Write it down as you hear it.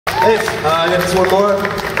Thanks. I got just one more.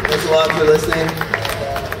 Thanks a lot for listening.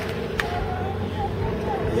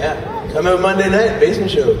 Yeah, come out Monday night,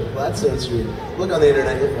 basement show, Gladstone Street. Look on the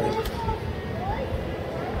internet, you'll find it.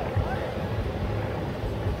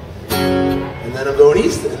 And then I'm going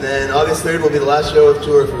east, and then August 3rd will be the last show of the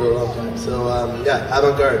tour for a long time. So yeah,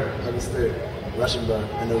 Avant-Garde, August 3rd, Russian bar.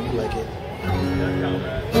 I know you like it.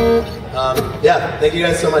 Yeah, thank you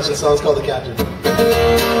guys so much. This song's called The Captain.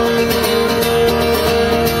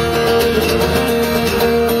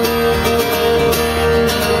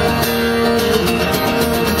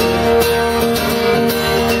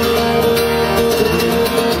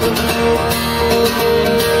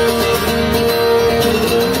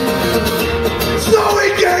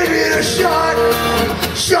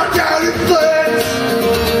 Shut down in flames.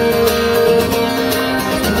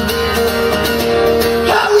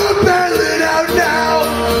 We're bailing out now,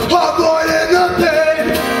 avoiding the pain.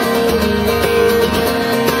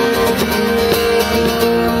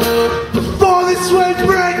 Before this wave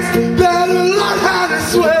breaks, better learn how to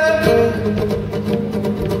swim.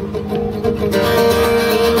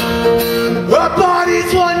 Our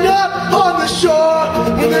bodies wind up on the shore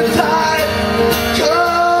when the tide comes.